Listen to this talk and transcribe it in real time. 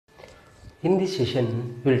In this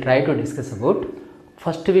session, we will try to discuss about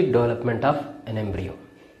first week development of an embryo.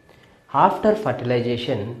 After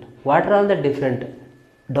fertilization, what are all the different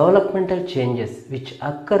developmental changes which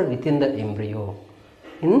occur within the embryo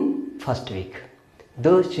in first week?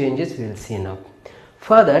 Those changes we will see now.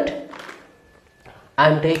 For that, I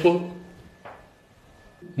am taking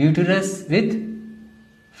uterus with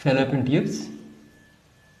fallopian tubes.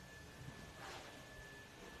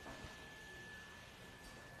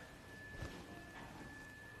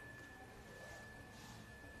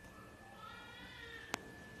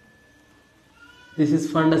 This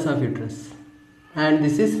is fundus of uterus and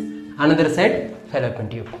this is another side fallopian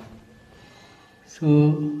tube. So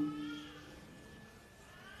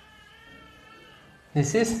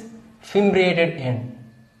this is fimbriated end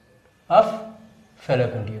of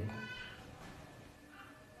fallopian tube.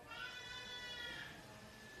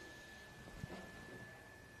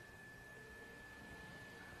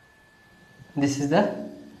 This is the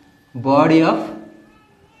body of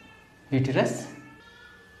uterus.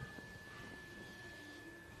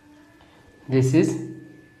 This is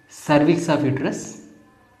cervix of uterus.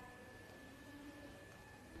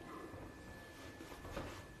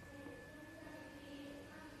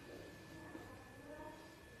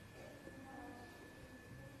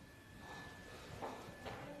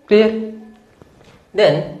 Clear?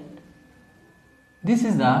 Then this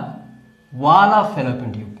is the wall of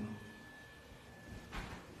fallopian tube.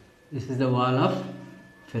 This is the wall of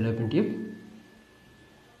fallopian tube.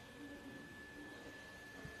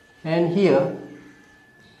 And here,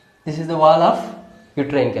 this is the wall of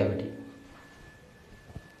uterine cavity.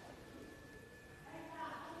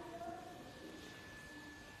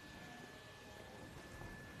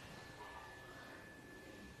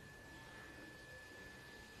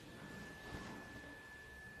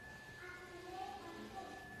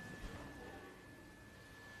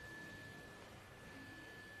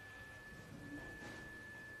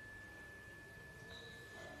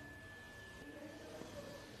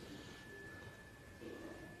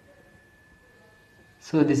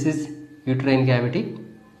 So this is uterine cavity,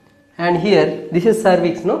 and here this is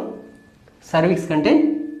cervix, no? Cervix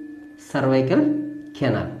contain cervical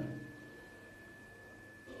canal.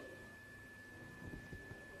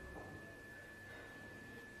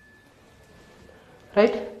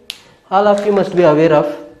 Right? All of you must be aware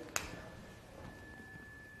of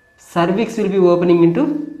cervix will be opening into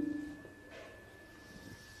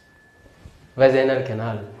vaginal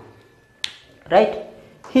canal. Right?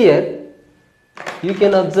 Here you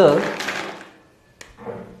can observe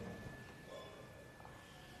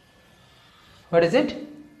what is it?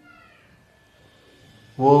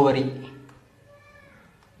 Ovary.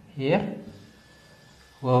 Here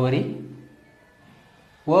ovary.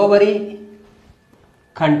 Ovary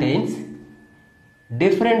contains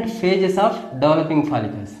different phases of developing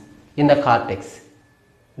follicles in the cortex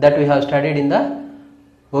that we have studied in the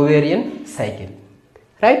ovarian cycle.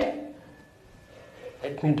 Right?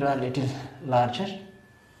 Let me draw a little larger.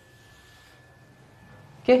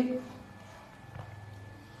 Okay.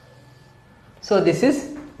 So this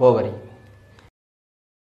is ovary.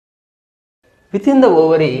 Within the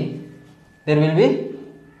ovary, there will be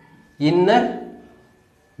inner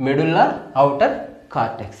medulla, outer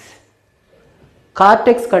cortex.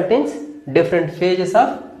 Cortex contains different phases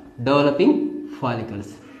of developing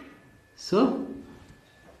follicles. So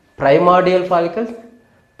primordial follicles,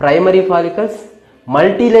 primary follicles,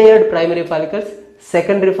 multi-layered primary follicles,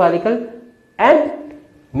 secondary follicle and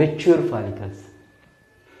mature follicles.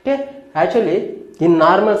 Okay, actually in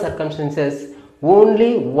normal circumstances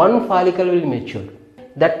only one follicle will mature,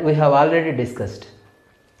 that we have already discussed.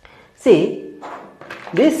 See,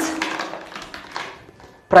 this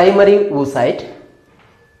primary oocyte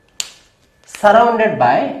surrounded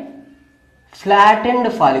by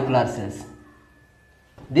flattened follicular cells.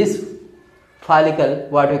 This follicle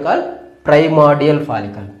what we call primordial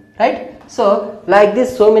follicle, right? So like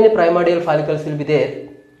this, so many primordial follicles will be there.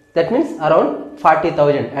 That means around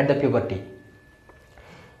 40,000 at the puberty.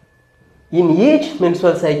 In each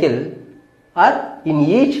menstrual cycle or in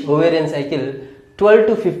each ovarian cycle, 12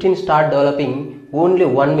 to 15 start developing, only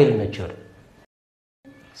one will mature.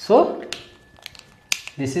 So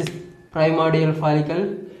this is primordial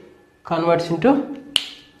follicle converts into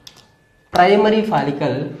primary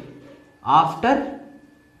follicle after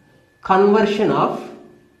conversion of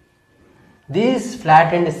these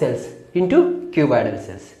flattened cells into cuboidal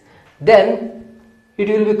cells. Then it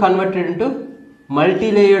will be converted into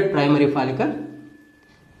multi-layered primary follicle.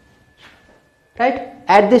 Right?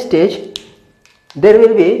 At this stage, there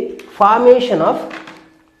will be formation of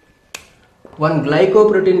one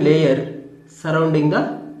glycoprotein layer surrounding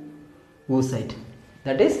the oocyte,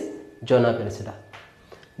 that is zona pellucida.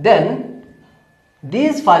 Then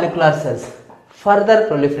these follicular cells further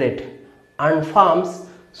proliferate and forms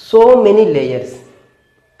so many layers.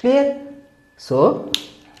 Clear? So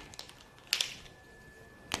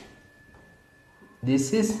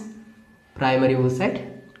this is primary oocyte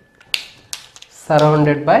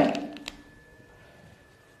surrounded by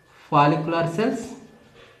follicular cells,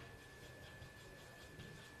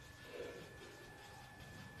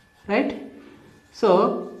 right?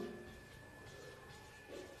 So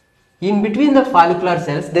in between the follicular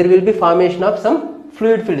cells there will be formation of some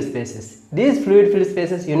fluid filled spaces. These fluid filled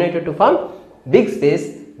spaces united to form big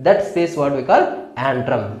space. That space what we call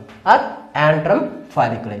antrum or antrum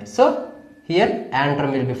folliculi. So here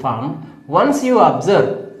antrum will be formed. Once you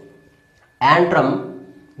observe antrum,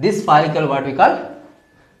 this follicle what we call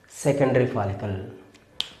secondary follicle.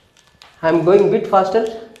 I am going bit faster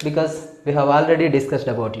because we have already discussed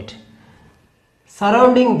about it.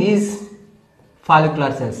 Surrounding these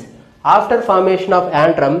follicular cells, after formation of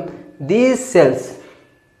antrum, these cells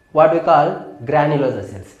what we call granulosa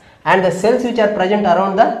cells, and the cells which are present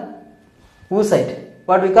around the oocyte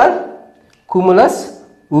what we call cumulus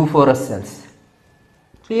oophorus cells.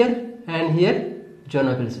 Clear? And here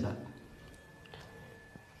zona pellucida.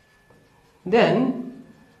 Then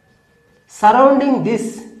surrounding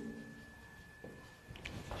this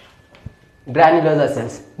granulosa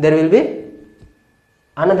cells there will be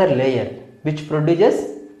another layer which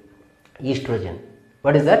produces estrogen.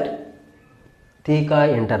 What is that? Theca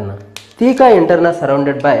interna. Theca interna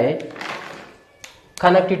surrounded by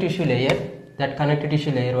connective tissue layer. That connective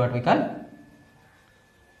tissue layer what we call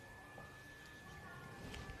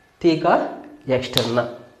theca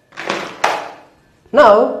externa.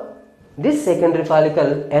 Now this secondary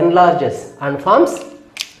follicle enlarges and forms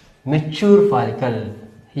mature follicle.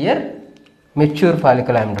 Here mature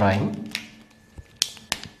follicle I am drawing.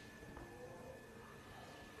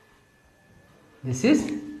 This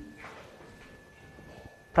is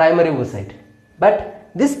primary oocyte, but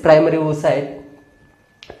this primary oocyte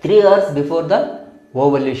 3 years before the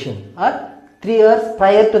ovulation or 3 years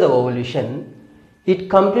prior to the ovulation, it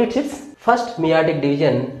completes its first meiotic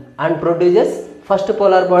division and produces first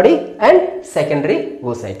polar body and secondary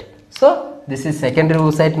oocyte. So this is secondary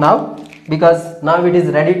oocyte now, because now it is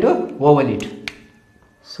ready to ovulate.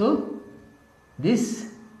 So this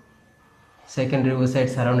secondary oocyte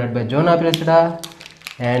surrounded by zona pellucida,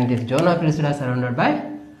 and this zona pellucida surrounded by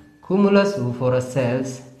cumulus oophorus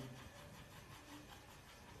cells,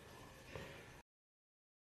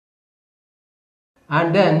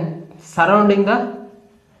 and then surrounding the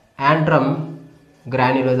antrum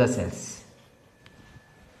granulosa cells,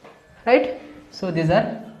 right? So these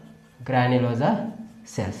are granulosa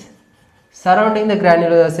cells. Surrounding the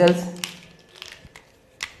granulosa cells,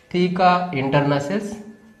 theca interna cells,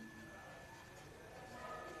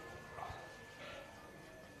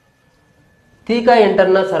 theca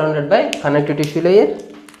interna surrounded by connective tissue layer,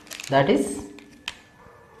 that is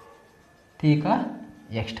theca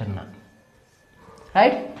externa,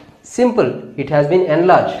 right? Simple, it has been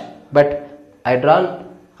enlarged, but I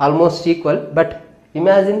drawn almost equal, but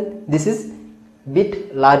imagine this is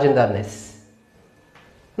bit larger than this.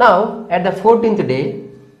 Now at the 14th day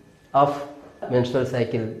of menstrual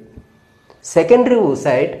cycle, secondary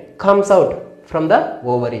oocyte comes out from the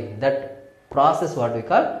ovary. That process what we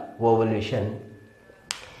call ovulation.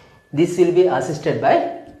 This will be assisted by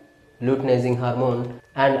luteinizing hormone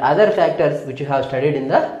and other factors which you have studied in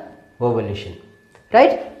the ovulation,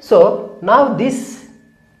 right? So now this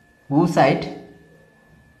oocyte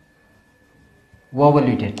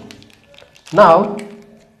ovulated. Now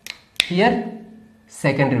here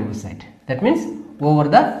secondary oocyte, that means over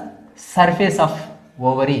the surface of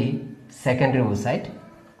ovary secondary oocyte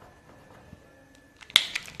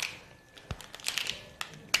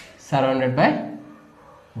surrounded by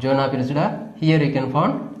zona pellucida. Here you can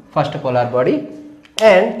find first polar body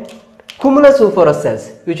and cumulus oophorus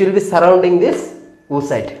cells which will be surrounding this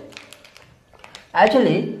oocyte.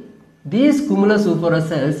 Actually these cumulus oophorus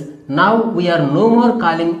cells now we are no more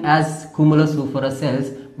calling as cumulus oophorus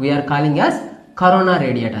cells, we are calling as corona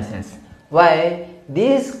radiata cells. Why?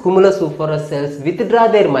 These cumulus oophorus cells withdraw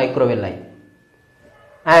their microvilli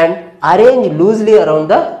and arrange loosely around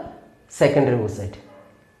the secondary oocyte.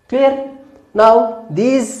 Clear? Now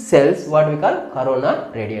these cells what we call corona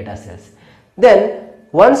radiata cells. Then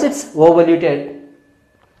once it's ovulated,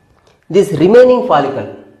 this remaining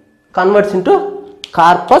follicle converts into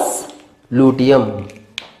corpus luteum.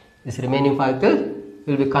 This remaining follicle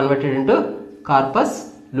will be converted into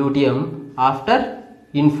corpus luteum after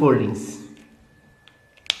infoldings.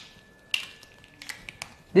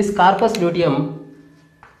 This corpus luteum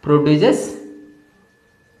produces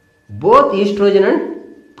both estrogen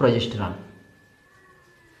and progesterone,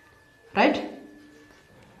 right?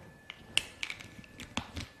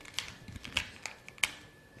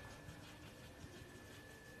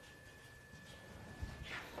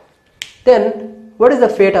 Then what is the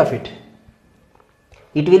fate of it?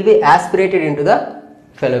 It will be aspirated into the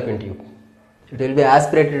fallopian tube. It will be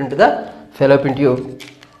aspirated into the fallopian tube.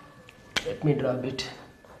 Let me drop it.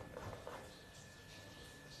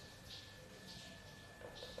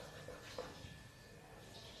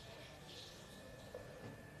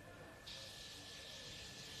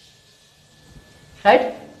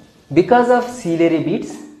 Right? Because of ciliary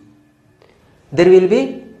beads, there will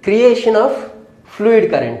be creation of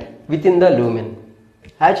fluid current within the lumen.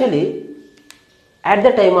 Actually, at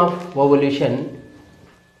the time of ovulation,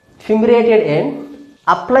 fimbriated end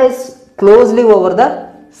applies closely over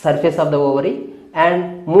the surface of the ovary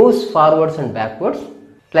and moves forwards and backwards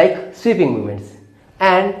like sweeping movements,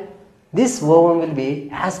 and this ovum will be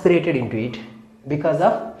aspirated into it because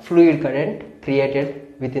of fluid current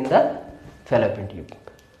created within the fallopian tube.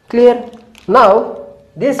 Clear? Now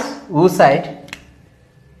this oocyte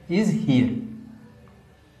is here,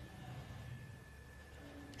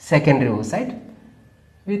 secondary oocyte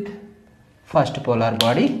with first polar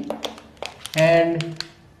body, and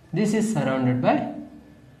this is surrounded by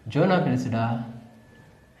zona pellucida,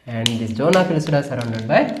 and this zona pellucida surrounded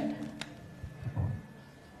by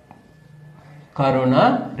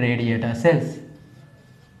corona radiata cells.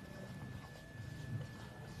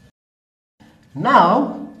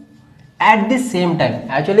 Now at this same time,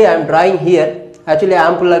 actually I am drawing here, actually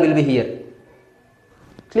ampulla will be here.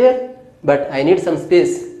 Clear? But I need some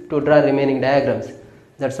space to draw remaining diagrams.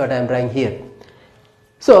 That's what I am drawing here.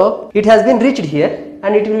 So it has been reached here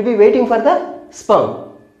and it will be waiting for the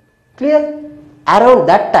sperm. Clear? Around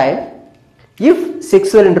that time, if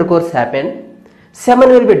sexual intercourse happen, semen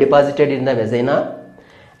will be deposited in the vagina,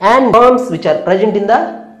 and sperms which are present in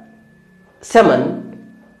the semen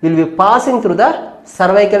will be passing through the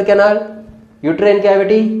cervical canal, uterine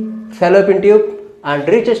cavity, fallopian tube, and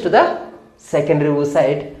reaches to the secondary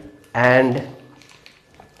oocyte, and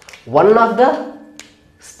one of the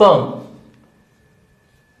sperm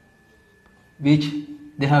which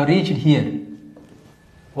they have reached here,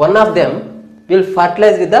 one of them will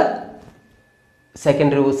fertilize with the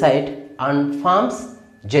secondary oocyte and forms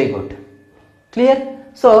zygote. Clear?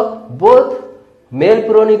 So both male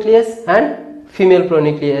pronucleus and female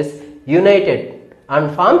pronucleus united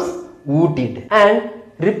and forms ootid, and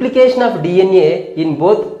replication of DNA in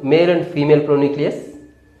both male and female pronucleus,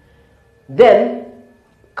 then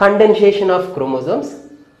condensation of chromosomes.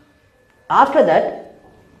 After that,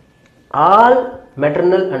 all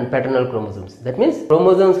maternal and paternal chromosomes, that means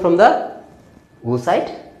chromosomes from the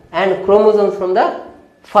oocyte and chromosomes from the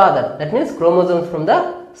father, that means chromosomes from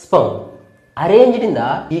the sperm, arranged in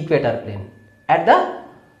the equator plane at the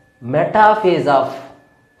metaphase of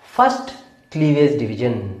first cleavage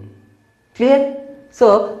division. Clear?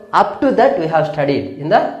 So up to that we have studied in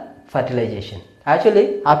the fertilization.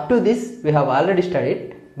 Actually up to this we have already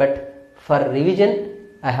studied, but for revision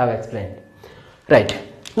I have explained. Right.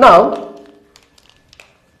 Now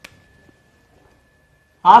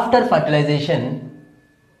after fertilization,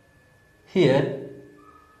 here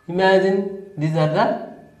imagine these are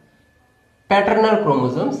the paternal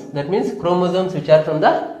chromosomes, that means chromosomes which are from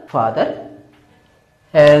the father,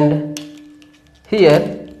 and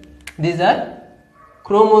here these are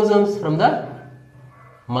chromosomes from the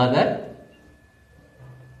mother,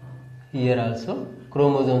 here also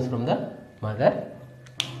chromosomes from the mother,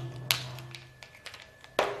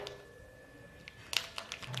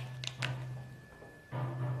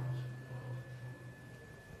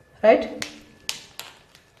 right?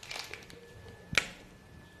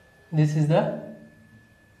 This is the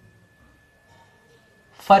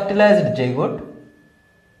fertilized zygote,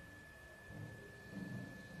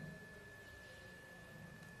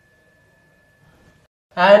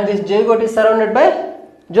 and this zygote is surrounded by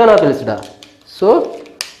zona pellucida. So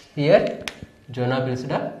here zona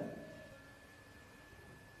pellucida,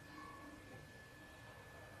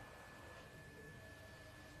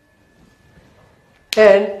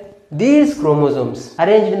 and these chromosomes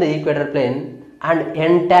arranged in the equator plane and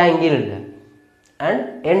entangled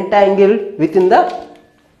within the,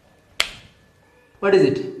 what is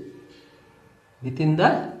it, within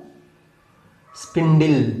the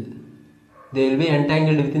spindle. They will be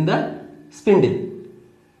entangled within the spindle.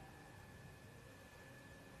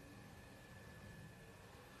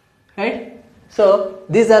 Right? So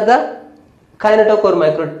these are the kinetochore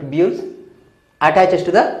microtubules attaches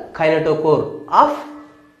to the kinetochore of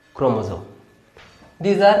chromosome.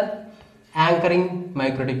 These are anchoring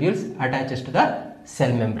microtubules attached to the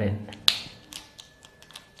cell membrane.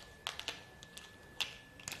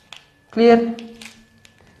 Clear?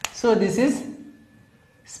 So this is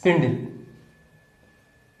spindle.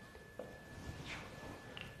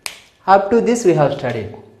 Up to this we have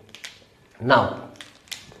studied. Now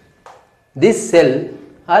this cell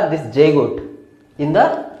or this zygote in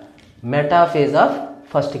the metaphase of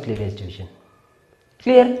first cleavage division.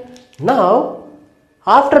 Clear? Now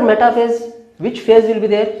after metaphase, which phase will be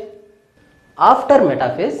there? After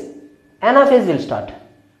metaphase, anaphase will start.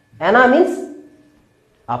 Ana means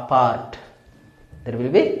apart. There will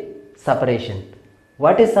be separation.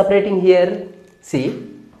 What is separating here? See,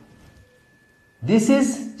 this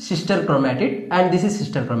is sister chromatid and this is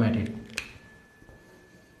sister chromatid.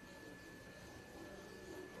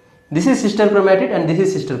 This is sister chromatid and this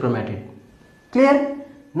is sister chromatid. Clear?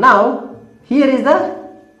 Now here is the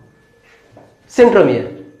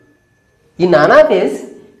centromere. In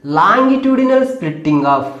anaphase, longitudinal splitting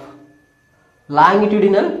of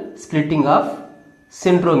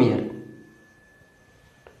centromere,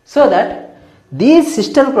 so that these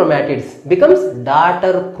sister chromatids becomes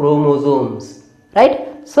daughter chromosomes,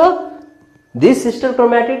 right? So this sister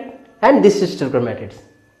chromatid and this sister chromatids,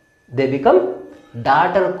 they become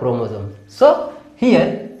daughter chromosome. So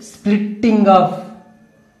here splitting of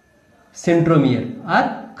centromere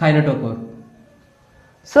or kinetochore,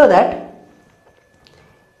 so that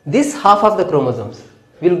this half of the chromosomes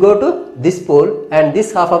will go to this pole and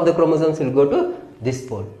this half of the chromosomes will go to this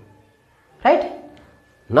pole, right?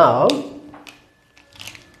 Now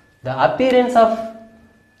the appearance of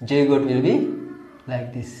zygote will be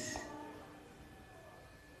like this.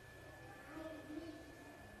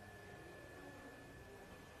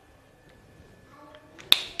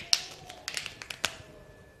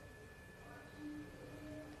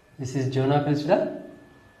 This is zona pellucida.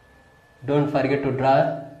 Don't forget to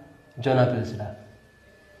draw zona pellucida.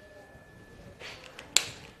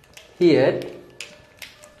 Here,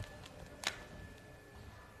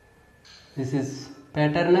 this is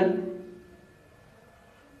paternal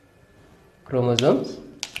chromosomes.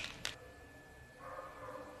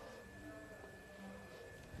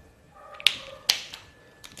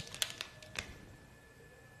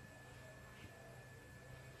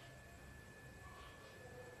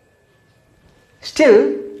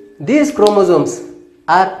 Still, these chromosomes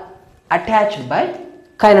are attached by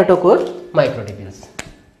kinetochore microtubules.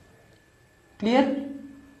 Clear?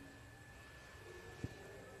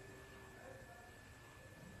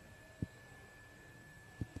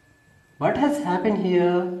 What has happened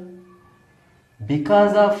here?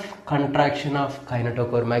 Because of contraction of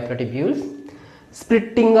kinetochore microtubules,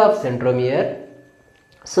 splitting of centromere,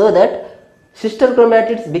 so that sister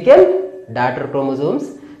chromatids became daughter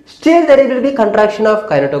chromosomes. Still there will be contraction of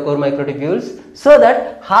kinetochore microtubules, so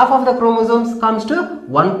that half of the chromosomes comes to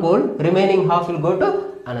one pole, remaining half will go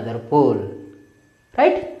to another pole,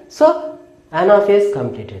 right? So anaphase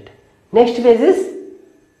completed. Next phase is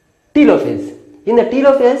telophase. In the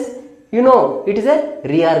telophase, you know, it is a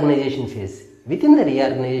reorganization phase. Within the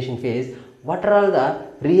reorganization phase, what are all the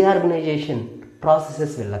reorganization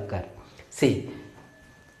processes will occur? See,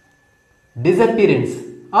 disappearance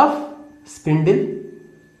of spindle.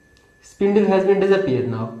 Spindle has been disappeared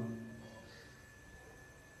now,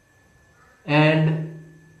 and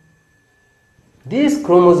these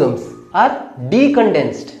chromosomes are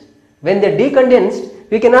decondensed. When they are decondensed,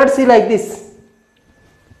 we cannot see like this.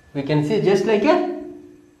 We can see just like a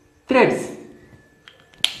threads.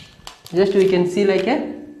 Just we can see like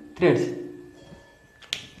a threads.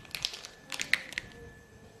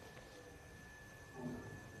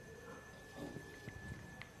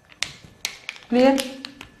 Clear?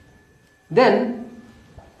 Then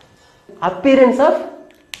appearance of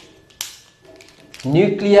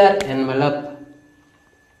nuclear envelope.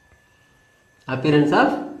 Appearance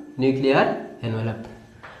of nuclear envelope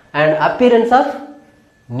and appearance of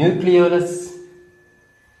nucleolus.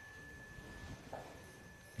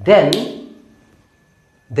 Then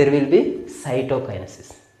there will be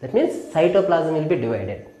cytokinesis. That means cytoplasm will be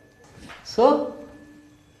divided. So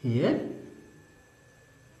here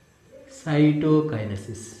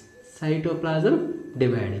cytokinesis, cytoplasm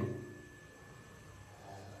dividing.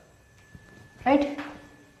 Right?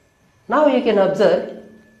 Now you can observe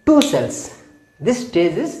two cells. This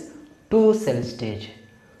stage is two cell stage.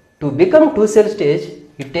 To become two cell stage,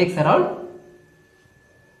 it takes around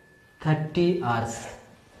 30 hours.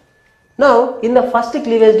 Now in the first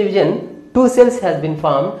cleavage division, two cells has been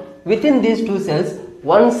formed. Within these two cells,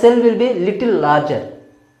 one cell will be little larger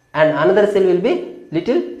and another cell will be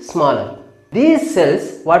little smaller. These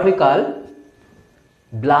cells what we call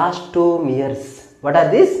blastomeres. What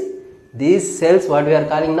are these? These cells what we are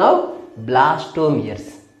calling now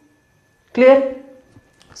blastomeres. Clear?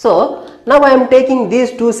 So now I am taking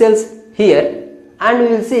these two cells here and we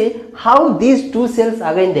will see how these two cells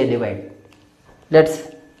again they divide. Let's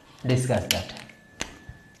discuss that.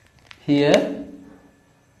 Here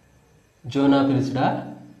zona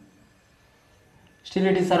pellucida, still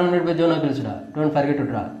it is surrounded by zona pellucida, don't forget to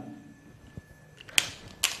draw.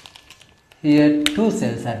 Here two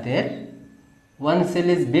cells are there, one cell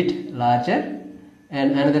is bit larger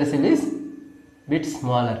and another cell is bit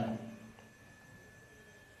smaller.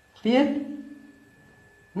 Clear?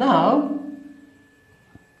 Now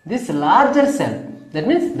this larger cell, that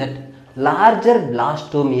means that larger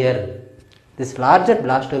blastomere, this larger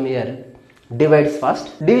blastomere divides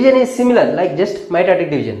first. Division is similar like just mitotic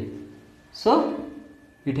division. So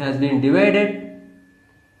it has been divided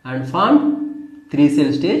and formed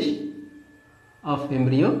 3-cell stage of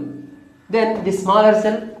embryo. Then the smaller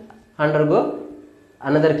cell undergo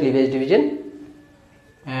another cleavage division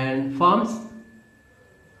and forms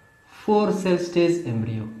 4-cell stage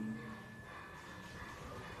embryo.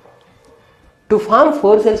 To form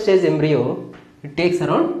 4-cell stage embryo, it takes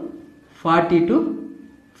around 40 to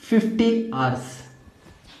 50 hours.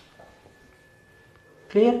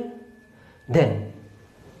 Clear? Then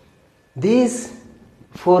these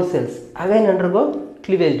 4 cells again undergo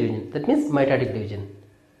cleavage division, that means mitotic division.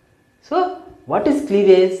 So what is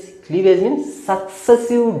cleavage? Cleavage means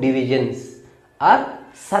successive divisions or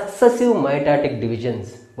successive mitotic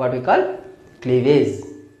divisions, what we call cleavage.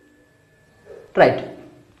 Right.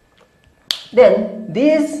 Then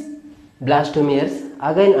these blastomeres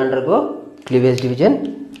again undergo cleavage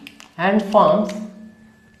division and forms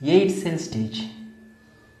 8-cell stage.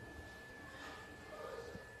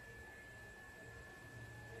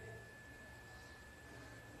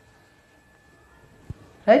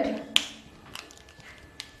 Right?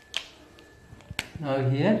 Now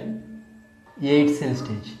here 8-cell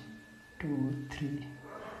stage. 2, 3.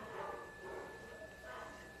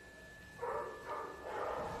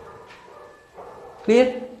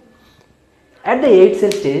 Clear? At the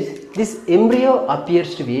 8-cell stage, this embryo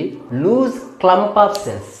appears to be loose clump of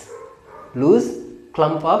cells. Loose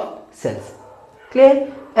clump of cells.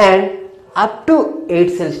 Clear? And up to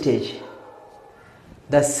 8-cell stage,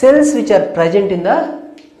 the cells which are present in the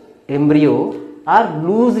embryo are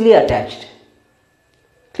loosely attached.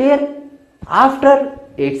 Clear? After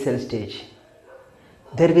 8-cell stage,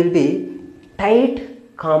 there will be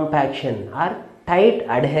tight compaction or tight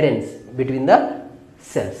adherence between the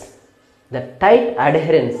cells. The tight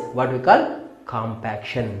adherence, what we call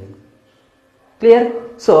compaction. Clear?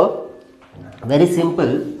 So very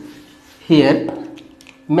simple. Here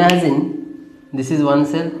imagine this is one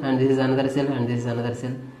cell and this is another cell and this is another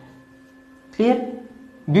cell. Clear?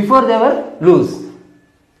 Before they were loose.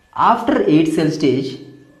 After 8-cell stage,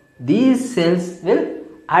 these cells will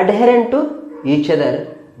adherent to each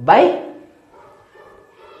other by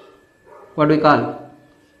what we call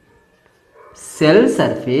cell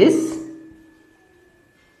surface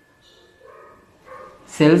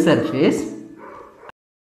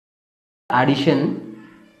addition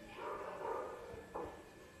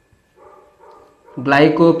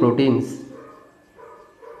glycoproteins.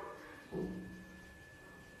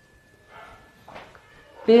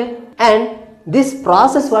 Clear? And this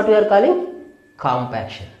process what we are calling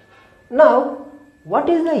compaction. Now what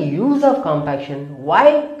is the use of compaction?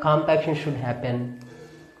 Why compaction should happen?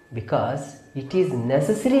 Because it is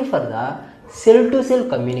necessary for the cell to cell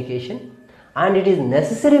communication and it is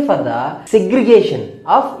necessary for the segregation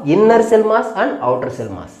of inner cell mass and outer cell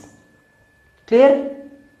mass. Clear?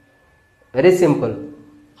 Very simple.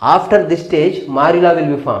 After this stage, morula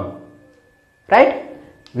will be formed. Right?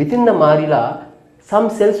 Within the morula, some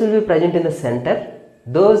cells will be present in the center.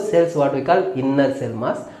 Those cells what we call inner cell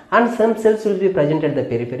mass, and some cells will be present at the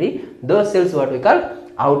periphery. Those cells what we call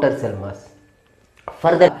outer cell mass.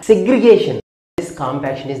 For the segregation, this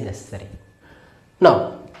compaction is necessary.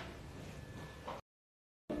 Now,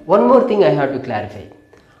 one more thing I have to clarify.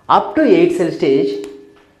 Up to 8-cell stage,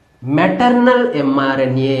 maternal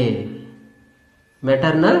mRNA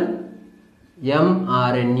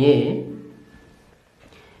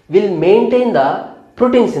will maintain the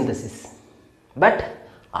protein synthesis. But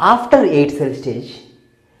after 8-cell stage,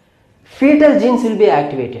 fetal genes will be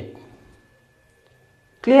activated.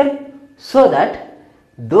 Clear? So that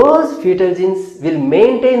those fetal genes will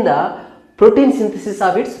maintain the protein synthesis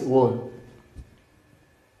of its own.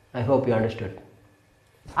 I hope you understood.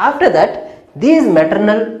 After that, these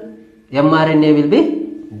maternal mRNA will be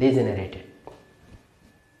degenerated.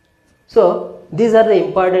 So these are the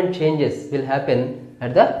important changes will happen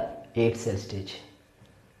at the 8 cell stage.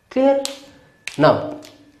 Clear? Now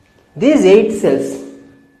these 8 cells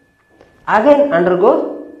again undergo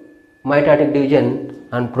mitotic division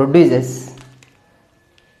and produces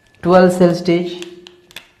 12 cell stage.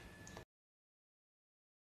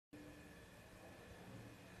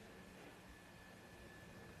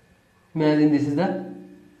 Imagine this is the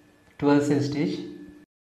 12 cell stage.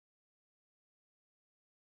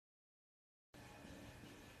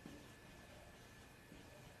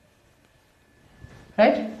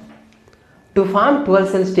 Right? To form 12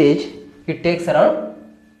 cell stage, it takes around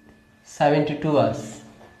 72 hours.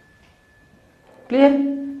 Clear?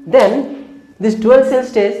 Then this 12 cell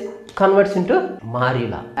stage converts into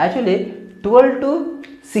morula. Actually 12 to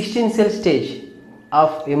 16 cell stage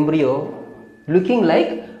of embryo looking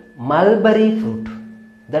like mulberry fruit.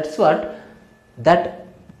 That's what that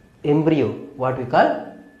embryo, what we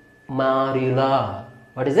call morula.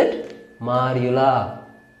 What is it? Morula.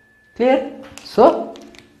 Clear? So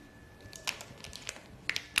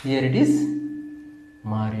here it is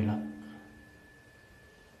morula.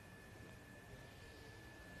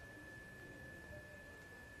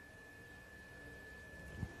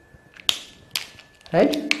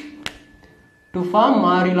 Right? To form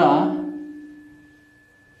morula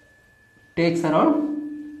takes around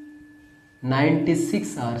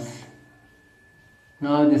 96 hours.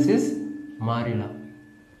 Now this is morula.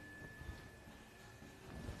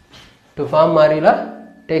 To form morula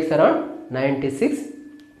takes around 96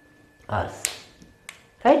 hours.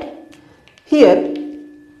 Right? Here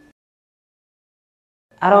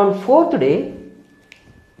around 4th day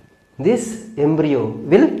this embryo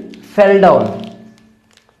will fall down.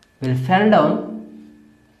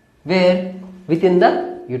 Where? Within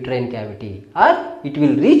the uterine cavity, or it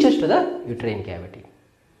will reach us to the uterine cavity.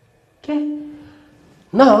 Okay.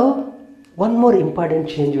 Now one more important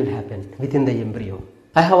change will happen within the embryo.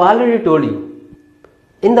 I have already told you,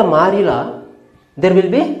 in the morula there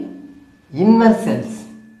will be inner cells.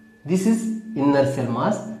 This is inner cell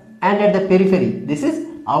mass, and at the periphery this is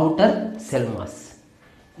outer cell mass.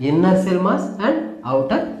 Inner cell mass and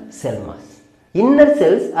outer cell mass. Inner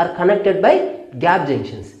cells are connected by gap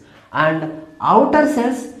junctions and outer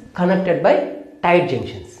cells connected by tight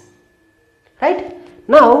junctions. Right?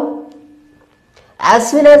 Now as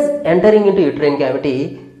soon as entering into uterine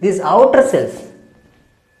cavity, these outer cells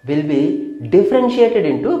will be differentiated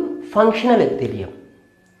into functional epithelium.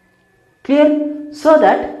 Clear? So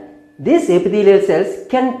that these epithelial cells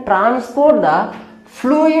can transport the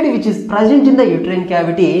fluid which is present in the uterine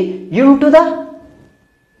cavity into the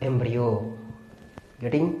embryo.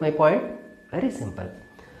 Getting my point? Very simple.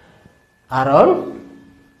 Around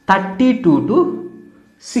 32 to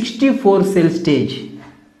 64 cell stage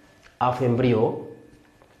of embryo,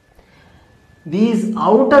 these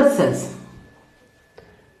outer cells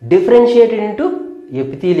differentiated into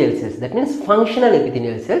epithelial cells, that means functional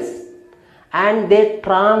epithelial cells, and they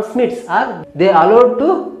transmits, or they allowed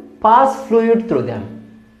to pass fluid through them.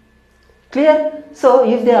 Clear? So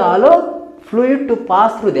if they allow fluid to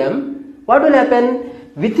pass through them, what will happen?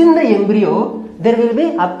 Within the embryo there will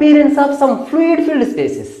be appearance of some fluid filled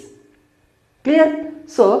spaces. Clear?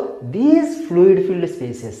 So these fluid filled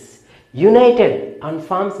spaces united and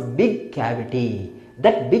forms big cavity.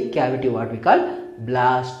 That big cavity what we call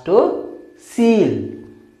blastocyst.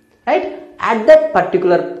 Right? At that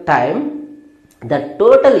particular time the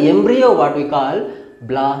total embryo what we call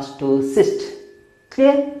blastocyst.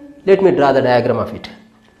 Clear? Let me draw the diagram of it.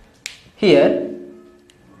 Here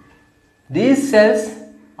these cells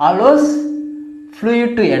allows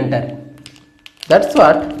fluid to enter. That's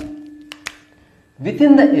what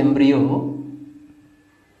within the embryo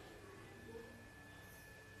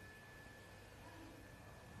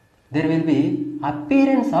there will be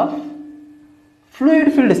appearance of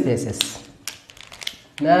fluid filled spaces.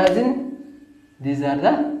 Imagine these are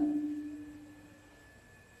the,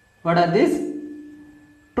 what are these?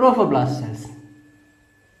 Trophoblast cells.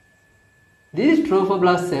 These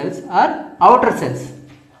trophoblast cells are outer cells.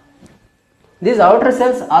 These outer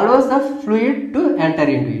cells allows the fluid to enter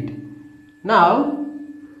into it. Now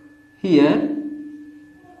here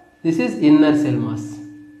this is inner cell mass.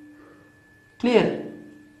 Clear?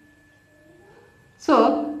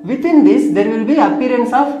 So within this there will be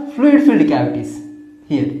appearance of fluid filled cavities.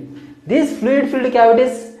 Here these fluid filled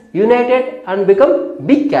cavities united and become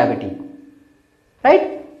big cavity.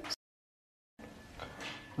 Right?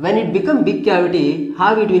 When it become big cavity,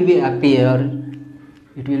 how it will be appear?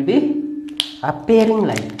 It will be appearing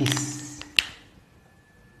like this.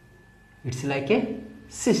 It's like a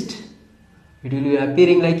cyst. It will be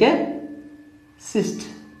appearing like a cyst.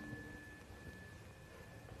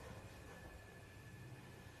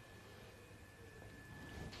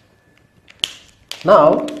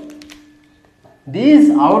 Now these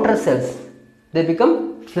outer cells, they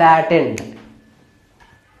become flattened.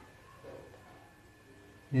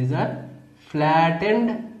 These are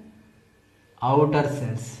flattened outer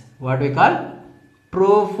cells, what we call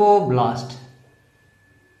trophoblast.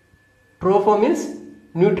 Tropho means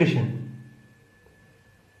nutrition.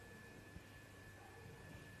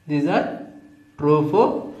 These are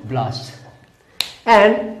trophoblasts.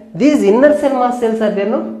 And these inner cell mass cells are there,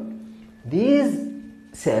 no? These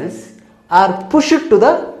cells are pushed to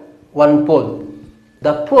the one pole.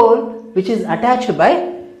 The pole which is attached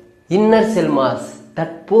by inner cell mass.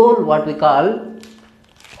 That pole what we call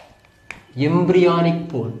embryonic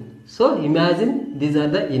pole. So imagine these are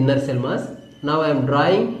the inner cell mass. Now I am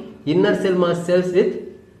drawing inner cell mass cells with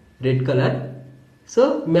red color.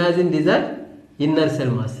 So imagine these are inner cell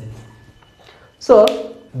mass cells.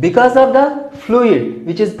 So because of the fluid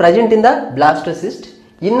which is present in the blastocyst,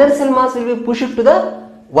 inner cell mass will be pushed to the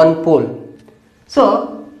one pole.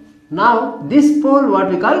 So now this pole what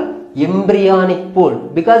we call embryonic pole,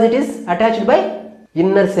 because it is attached by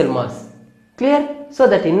inner cell mass. Clear? So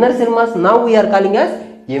that inner cell mass now we are calling as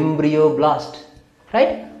embryoblast,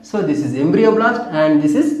 right? So this is embryoblast and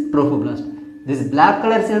this is trophoblast. This black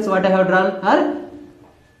color cells what I have drawn are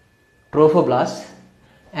trophoblast,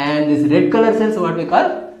 and this red color cells what we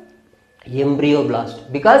call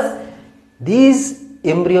embryoblast, because these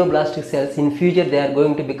embryoblastic cells in future they are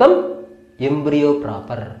going to become embryo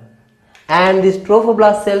proper, and these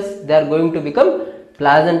trophoblast cells they are going to become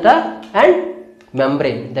placenta and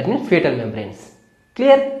membrane, that means fetal membranes.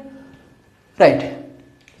 Clear? Right.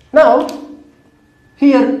 Now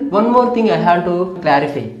here one more thing I have to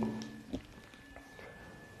clarify.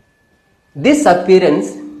 This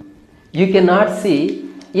appearance you cannot see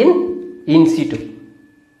in situ.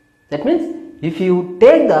 That means if you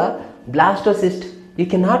take the blastocyst, you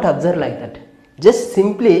cannot observe like that. Just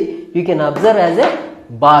simply you can observe as a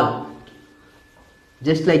ball.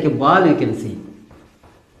 Just like a ball you can see.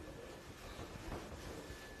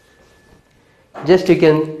 Just you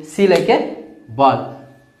can see like a ball,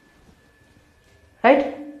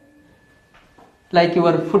 right? Like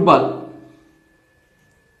your football,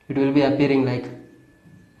 it will be appearing like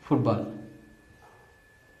football.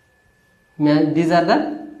 These are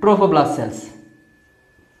the trophoblast cells.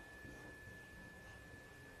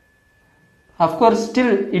 Of course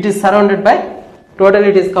still it is surrounded by, totally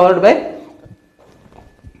it is covered by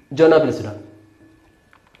zona pellucidum.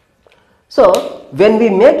 So when we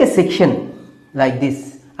make a section like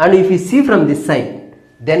this, and if you see from this side,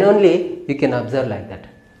 then only you can observe like that.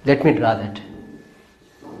 Let me draw that.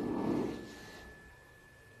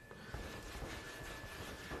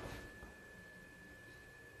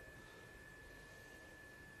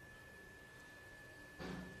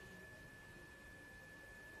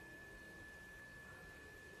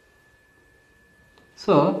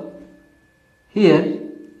 So here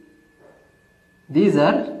these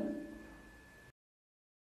are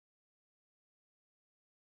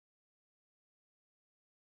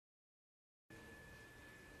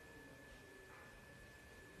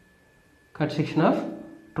cut section of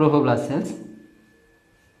trophoblast cells.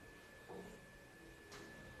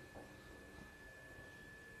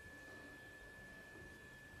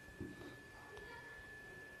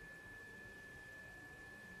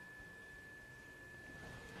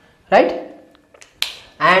 Right?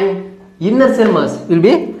 And inner cell mass will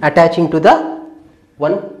be attaching to the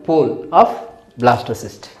one pole of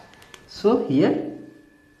blastocyst. So here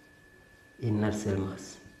inner cell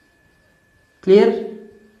mass. Clear?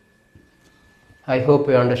 I hope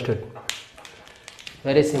you understood.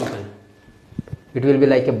 Very simple. It will be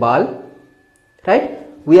like a ball, right?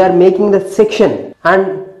 We are making the section,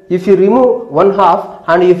 and if you remove one half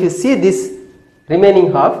and if you see this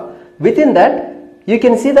remaining half, within that you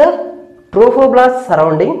can see the trophoblast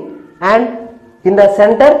surrounding, and in the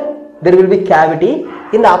center there will be cavity.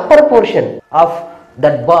 In the upper portion of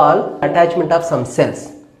that ball, attachment of some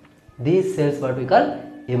cells. These cells what we call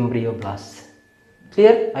embryoblasts.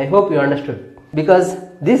 Clear? I hope you understood. Because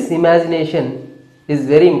this imagination is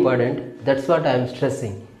very important, that's what I am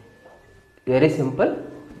stressing. Very simple.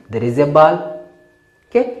 There is a ball,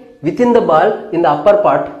 okay? Within the ball, in the upper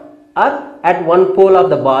part or at one pole of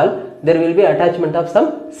the ball, there will be attachment of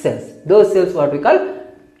some cells. Those cells what we call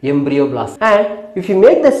embryoblasts. And if you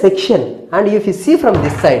make the section and if you see from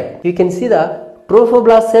this side, you can see the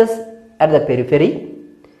trophoblast cells at the periphery,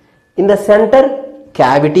 in the center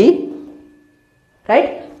cavity,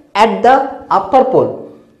 right? At the upper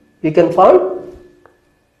pole you can find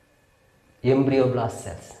embryoblast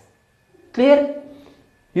cells. Clear?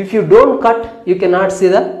 If you don't cut, you cannot see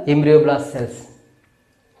the embryoblast cells.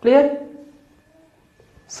 Clear?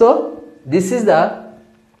 So this is the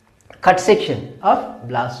cut section of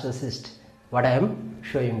blastocyst, what I am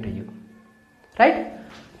showing to you, right?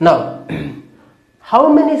 Now how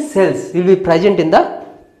many cells will be present in the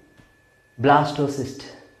blastocyst?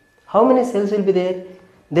 How many cells will be there?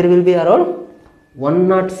 There will be around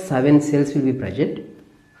 107 cells will be present,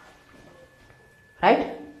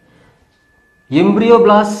 right?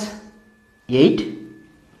 Embryoblasts 8,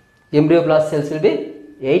 embryoblast cells will be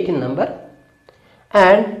 8 in number,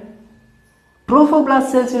 and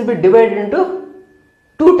trophoblast cells will be divided into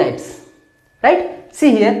 2 types, right?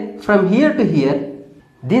 See here, from here to here,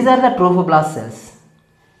 these are the trophoblast cells,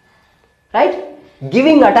 right,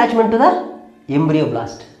 giving attachment to the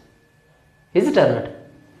embryoblast. Is it or not?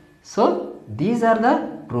 So these are the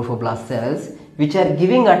trophoblast cells which are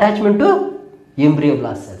giving attachment to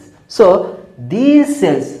embryoblast cells. So these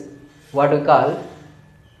cells, what we call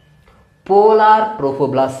polar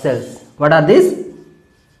trophoblast cells. What are these?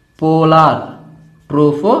 Polar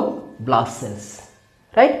trophoblast cells,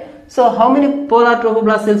 right? So how many polar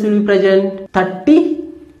trophoblast cells will be present? 30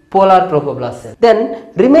 polar trophoblast cells.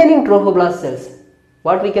 Then remaining trophoblast cells,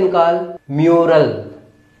 what we can call mural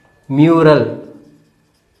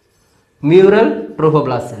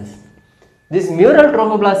trophoblast cells. These mural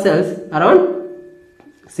trophoblast cells around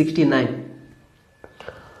 69.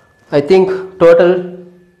 I think total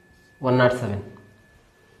 107,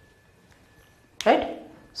 right?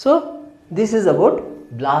 So this is about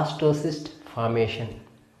blastocyst formation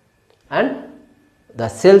and the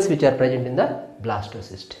cells which are present in the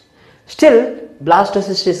blastocyst. Still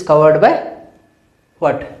blastocyst is covered by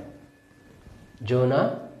what?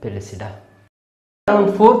 Zona pellucida.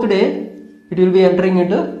 Around 4th day it will be entering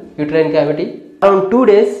into uterine cavity. Around 2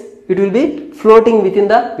 days it will be floating within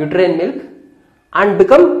the uterine milk and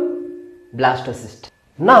become blastocyst.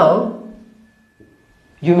 Now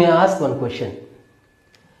you may ask one question.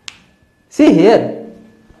 See here,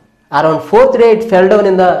 around 4th day it fell down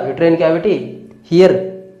in the uterine cavity.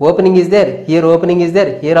 Here opening is there, here opening is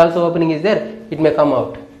there, here also opening is there. It may come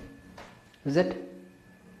out. Is it?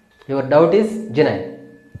 Your doubt is genuine.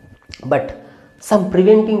 But some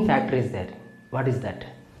preventing factor is there. What is that?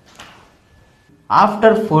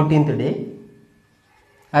 After 14th day,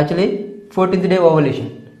 actually 14th day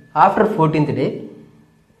ovulation, after 14th day,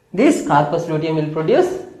 this corpus luteum will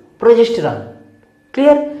produce progesterone.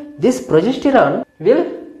 Clear? This progesterone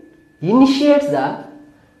will initiate the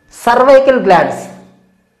cervical glands,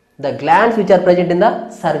 the glands which are present in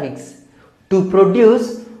the cervix, to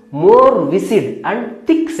produce more viscid and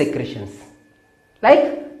thick secretions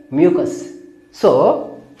like mucus.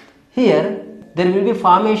 So here there will be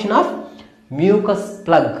formation of mucus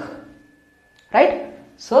plug, right?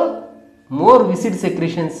 So more viscid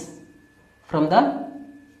secretions from the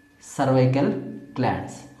cervical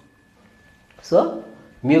glands. So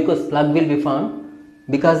mucus plug will be formed.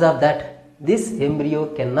 Because of that, this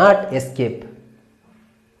embryo cannot escape,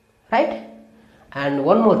 right? And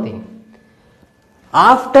one more thing,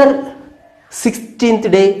 after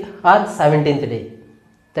 16th day or 17th day,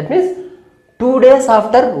 that means 2 days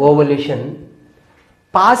after ovulation,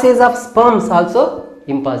 passage of sperms also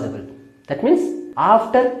impossible. That means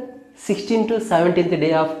after 16th to 17th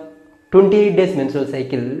day of 28 days menstrual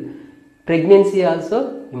cycle, pregnancy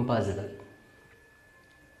also impossible.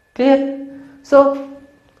 Clear? So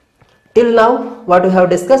till now what we have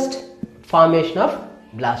discussed? Formation of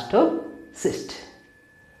blastocyst,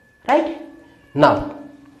 right? Now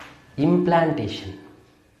implantation.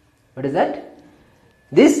 What is that?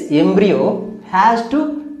 This embryo has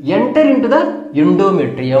to enter into the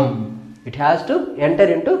endometrium. It has to enter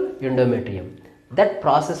into endometrium. That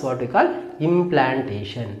process what we call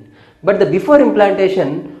implantation. But before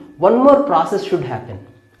implantation, one more process should happen.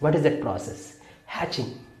 What is that process?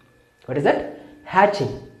 Hatching. What is that?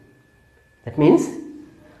 Hatching. That means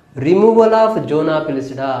removal of zona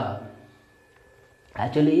pellucida.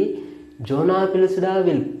 Actually, zona pellucida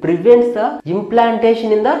will prevent the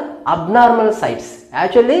implantation in the abnormal sites.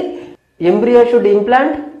 Actually, embryo should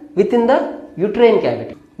implant within the uterine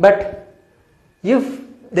cavity. But if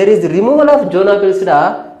there is removal of zona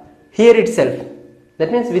pellucida here itself,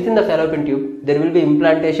 that means within the fallopian tube, there will be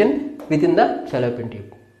implantation within the fallopian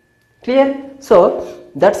tube. Clear? So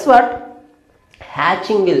that's what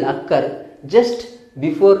hatching will occur just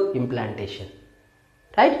before implantation,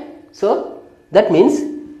 right? So that means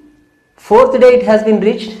 4th day it has been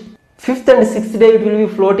reached, 5th and 6th day it will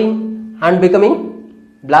be floating and becoming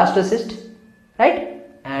blastocyst, right?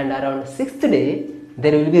 And around 6th day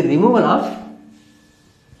there will be removal of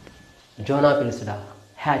zona pellucida,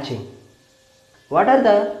 hatching. What are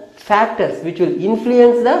the factors which will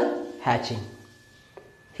influence the hatching?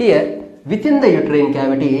 Here within the uterine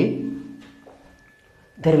cavity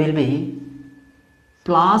there will be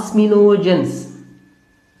plasminogens.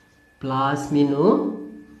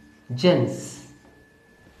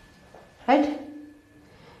 Right?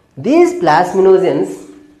 These plasminogens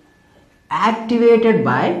activated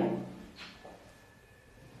by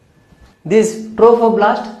these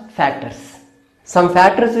trophoblast factors. Some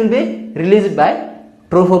factors will be released by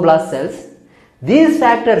trophoblast cells. These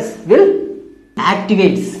factors will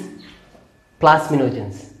activate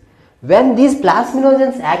plasminogens. When these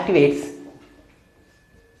plasminogens activates,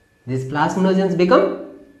 these plasminogens become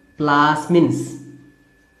plasmins.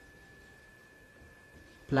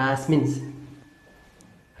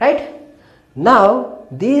 Right? Now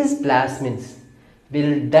these plasmins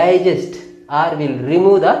will digest or will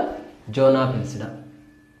remove the zona pellucida.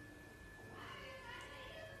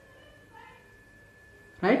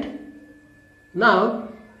 Right? Now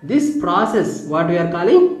this process, what we are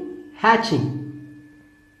calling hatching.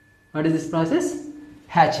 What is this process?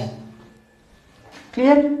 Hatching.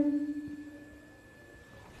 Clear?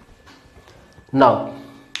 Now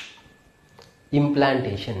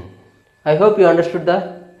implantation. I hope you understood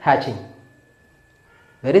the hatching.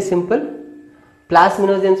 Very simple.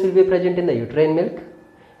 Plasminogens will be present in the uterine milk,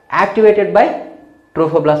 activated by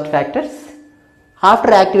trophoblast factors.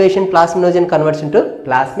 After activation, plasminogen converts into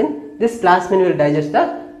plasmin. This plasmin will digest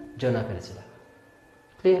the zona pellucida.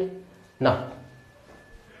 Clear? Now,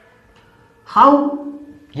 how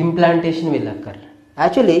implantation will occur?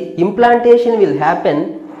 Actually, implantation will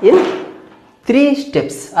happen in 3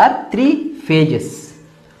 steps or 3 phases.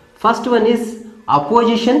 First one is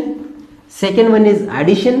apposition, second one is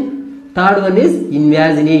addition, third one is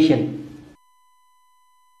invagination.